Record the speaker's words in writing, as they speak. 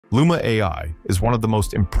Luma AI is one of the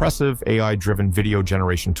most impressive AI-driven video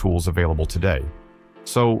generation tools available today.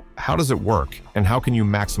 So, how does it work, and how can you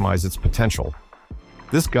maximize its potential?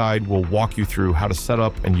 This guide will walk you through how to set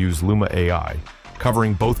up and use Luma AI,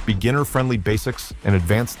 covering both beginner-friendly basics and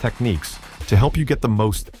advanced techniques to help you get the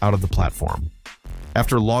most out of the platform.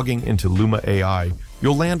 After logging into Luma AI,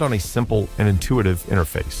 you'll land on a simple and intuitive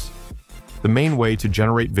interface. The main way to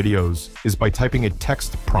generate videos is by typing a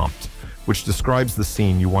text prompt, which describes the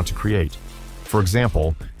scene you want to create. For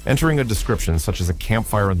example, entering a description such as a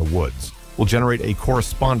campfire in the woods will generate a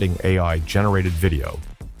corresponding AI-generated video.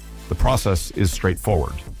 The process is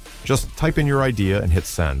straightforward. Just type in your idea and hit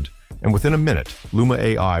send, and within a minute, Luma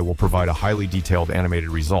AI will provide a highly detailed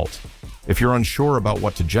animated result. If you're unsure about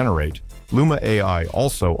what to generate, Luma AI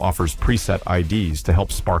also offers preset IDs to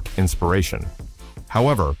help spark inspiration.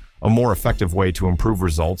 However, a more effective way to improve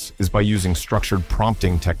results is by using structured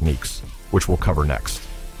prompting techniques, which we'll cover next.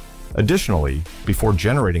 Additionally, before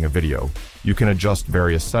generating a video, you can adjust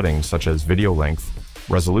various settings such as video length,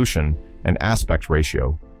 resolution, and aspect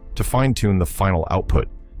ratio to fine-tune the final output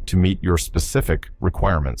to meet your specific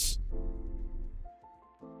requirements,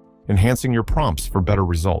 enhancing your prompts for better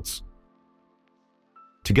results.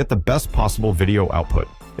 To get the best possible video output,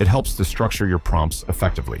 it helps to structure your prompts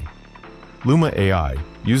effectively. Luma AI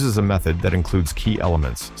uses a method that includes key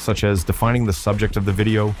elements, such as defining the subject of the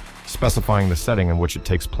video, specifying the setting in which it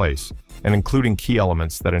takes place, and including key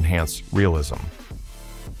elements that enhance realism.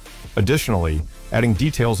 Additionally, adding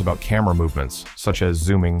details about camera movements, such as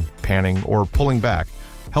zooming, panning, or pulling back,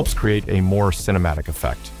 helps create a more cinematic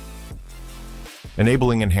effect.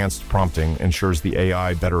 Enabling enhanced prompting ensures the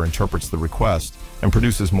AI better interprets the request and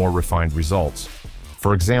produces more refined results.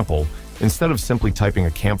 For example, instead of simply typing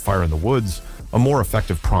a campfire in the woods, a more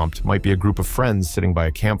effective prompt might be a group of friends sitting by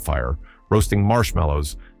a campfire, roasting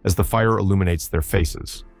marshmallows as the fire illuminates their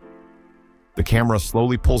faces. The camera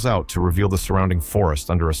slowly pulls out to reveal the surrounding forest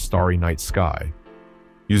under a starry night sky.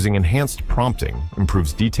 Using enhanced prompting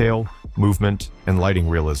improves detail, movement, and lighting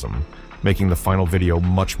realism, making the final video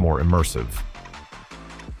much more immersive.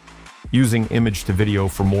 Using image-to-video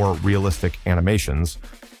for more realistic animations.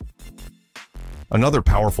 Another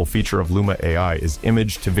powerful feature of Luma AI is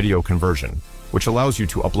image-to-video conversion, which allows you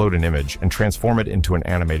to upload an image and transform it into an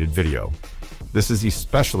animated video. This is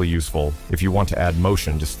especially useful if you want to add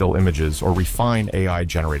motion to still images or refine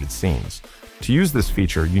AI-generated scenes. To use this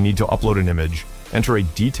feature, you need to upload an image, enter a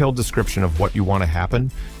detailed description of what you want to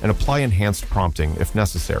happen, and apply enhanced prompting if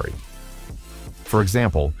necessary. For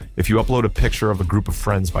example, if you upload a picture of a group of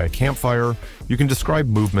friends by a campfire, you can describe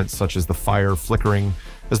movements such as the fire flickering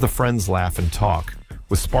as the friends laugh and talk,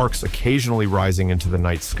 with sparks occasionally rising into the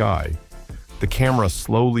night sky. The camera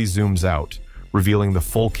slowly zooms out, revealing the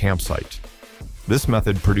full campsite. This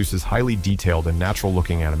method produces highly detailed and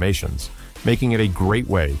natural-looking animations, making it a great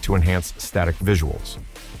way to enhance static visuals.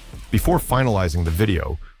 Before finalizing the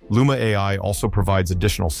video, Luma AI also provides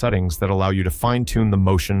additional settings that allow you to fine-tune the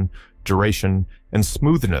motion, duration, and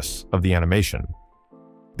smoothness of the animation.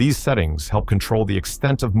 These settings help control the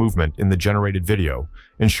extent of movement in the generated video,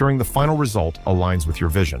 ensuring the final result aligns with your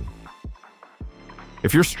vision.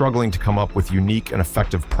 If you're struggling to come up with unique and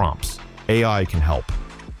effective prompts, AI can help.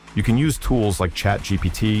 You can use tools like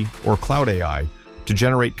ChatGPT or Cloud AI to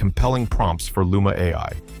generate compelling prompts for Luma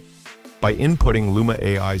AI. By inputting Luma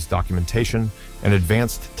AI's documentation and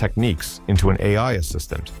advanced techniques into an AI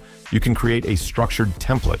assistant, you can create a structured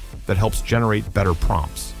template that helps generate better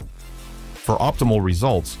prompts. For optimal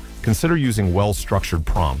results, consider using well-structured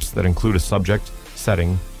prompts that include a subject,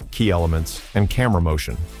 setting, key elements, and camera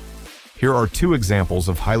motion. Here are two examples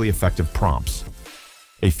of highly effective prompts.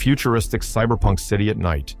 A futuristic cyberpunk city at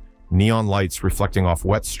night, neon lights reflecting off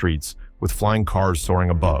wet streets with flying cars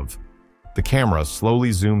soaring above. The camera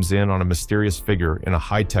slowly zooms in on a mysterious figure in a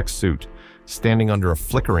high-tech suit, standing under a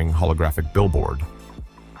flickering holographic billboard.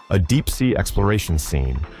 A deep-sea exploration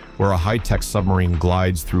scene where a high-tech submarine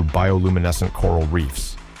glides through bioluminescent coral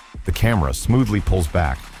reefs. The camera smoothly pulls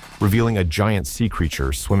back, revealing a giant sea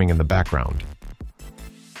creature swimming in the background.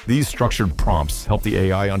 These structured prompts help the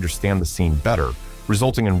AI understand the scene better,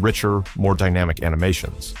 resulting in richer, more dynamic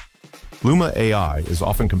animations. Luma AI is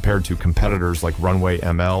often compared to competitors like Runway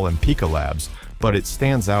ML and Pika Labs, but it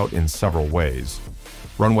stands out in several ways.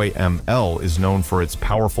 Runway ML is known for its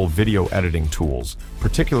powerful video editing tools,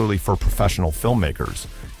 particularly for professional filmmakers.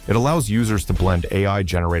 It allows users to blend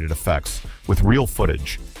AI-generated effects with real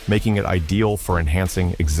footage, making it ideal for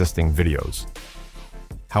enhancing existing videos.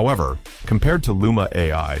 However, compared to Luma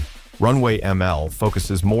AI, Runway ML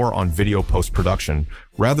focuses more on video post-production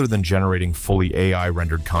rather than generating fully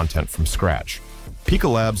AI-rendered content from scratch.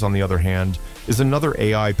 Pika Labs, on the other hand, is another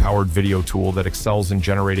AI-powered video tool that excels in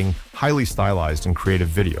generating highly stylized and creative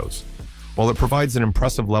videos. While it provides an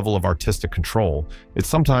impressive level of artistic control, it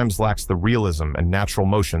sometimes lacks the realism and natural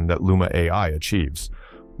motion that Luma AI achieves.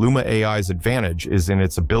 Luma AI's advantage is in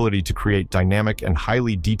its ability to create dynamic and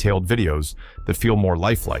highly detailed videos that feel more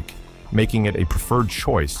lifelike, making it a preferred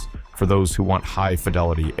choice for those who want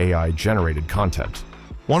high-fidelity AI-generated content.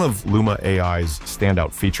 One of Luma AI's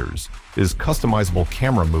standout features is customizable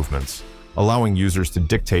camera movements, allowing users to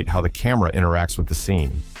dictate how the camera interacts with the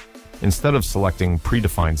scene. Instead of selecting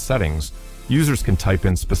predefined settings, users can type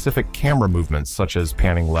in specific camera movements such as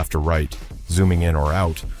panning left or right, zooming in or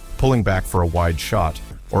out, pulling back for a wide shot,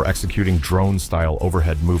 or executing drone-style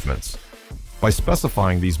overhead movements. By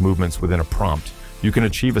specifying these movements within a prompt, you can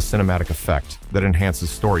achieve a cinematic effect that enhances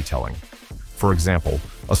storytelling. For example,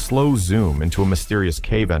 a slow zoom into a mysterious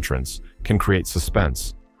cave entrance can create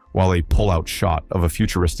suspense, while a pull-out shot of a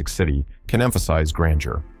futuristic city can emphasize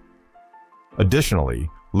grandeur. Additionally,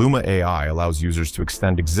 Luma AI allows users to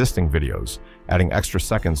extend existing videos, adding extra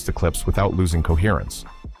seconds to clips without losing coherence.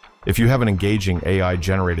 If you have an engaging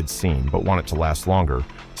AI-generated scene but want it to last longer,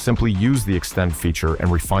 simply use the Extend feature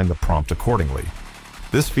and refine the prompt accordingly.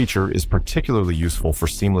 This feature is particularly useful for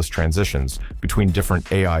seamless transitions between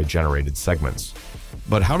different AI-generated segments.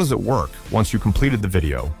 But how does it work once you completed the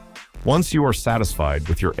video? Once you are satisfied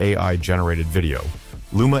with your AI-generated video,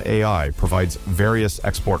 Luma AI provides various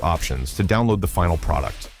export options to download the final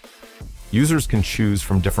product. Users can choose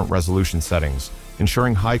from different resolution settings,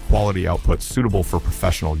 ensuring high-quality output suitable for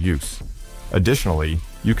professional use. Additionally,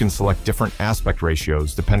 you can select different aspect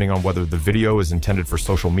ratios depending on whether the video is intended for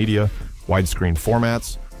social media, widescreen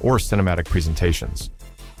formats, or cinematic presentations.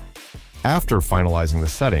 After finalizing the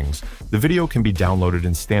settings, the video can be downloaded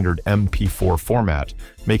in standard MP4 format,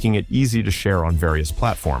 making it easy to share on various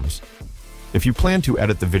platforms. If you plan to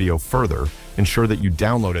edit the video further, ensure that you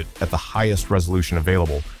download it at the highest resolution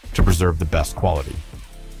available to preserve the best quality.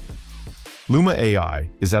 Luma AI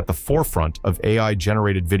is at the forefront of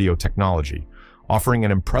AI-generated video technology, offering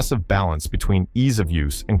an impressive balance between ease of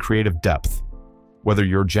use and creative depth. Whether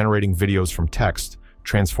you're generating videos from text,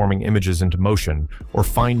 transforming images into motion, or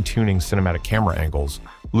fine-tuning cinematic camera angles,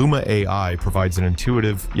 Luma AI provides an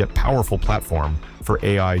intuitive yet powerful platform for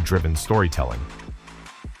AI-driven storytelling.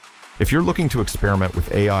 If you're looking to experiment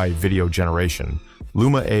with AI video generation,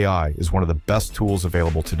 Luma AI is one of the best tools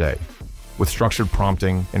available today. With structured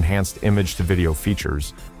prompting, enhanced image-to-video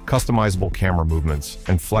features, customizable camera movements,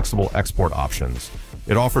 and flexible export options,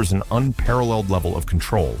 it offers an unparalleled level of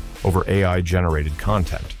control over AI-generated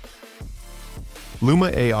content. Luma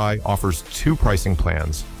AI offers two pricing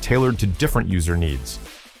plans tailored to different user needs.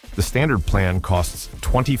 The standard plan costs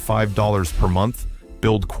 $25 per month,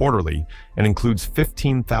 billed quarterly, and includes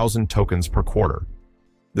 15,000 tokens per quarter.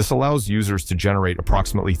 This allows users to generate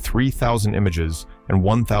approximately 3,000 images and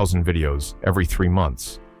 1,000 videos every 3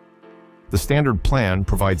 months. The standard plan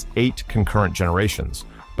provides 8 concurrent generations,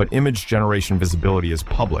 but image generation visibility is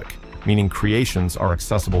public, meaning creations are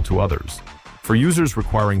accessible to others. For users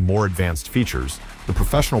requiring more advanced features, the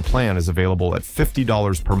professional plan is available at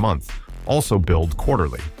 $50 per month, also billed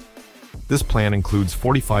quarterly. This plan includes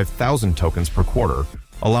 45,000 tokens per quarter,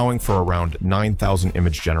 allowing for around 9,000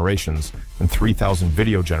 image generations and 3,000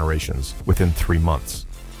 video generations within 3 months.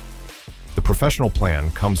 The professional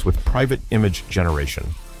plan comes with private image generation,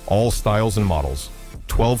 all styles and models,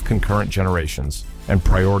 12 concurrent generations, and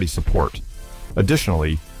priority support.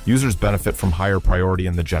 Additionally, users benefit from higher priority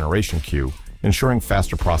in the generation queue, ensuring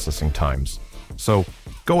faster processing times. So,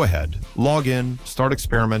 go ahead, log in, start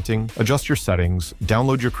experimenting, adjust your settings,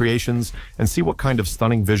 download your creations, and see what kind of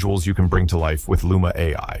stunning visuals you can bring to life with Luma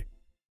AI.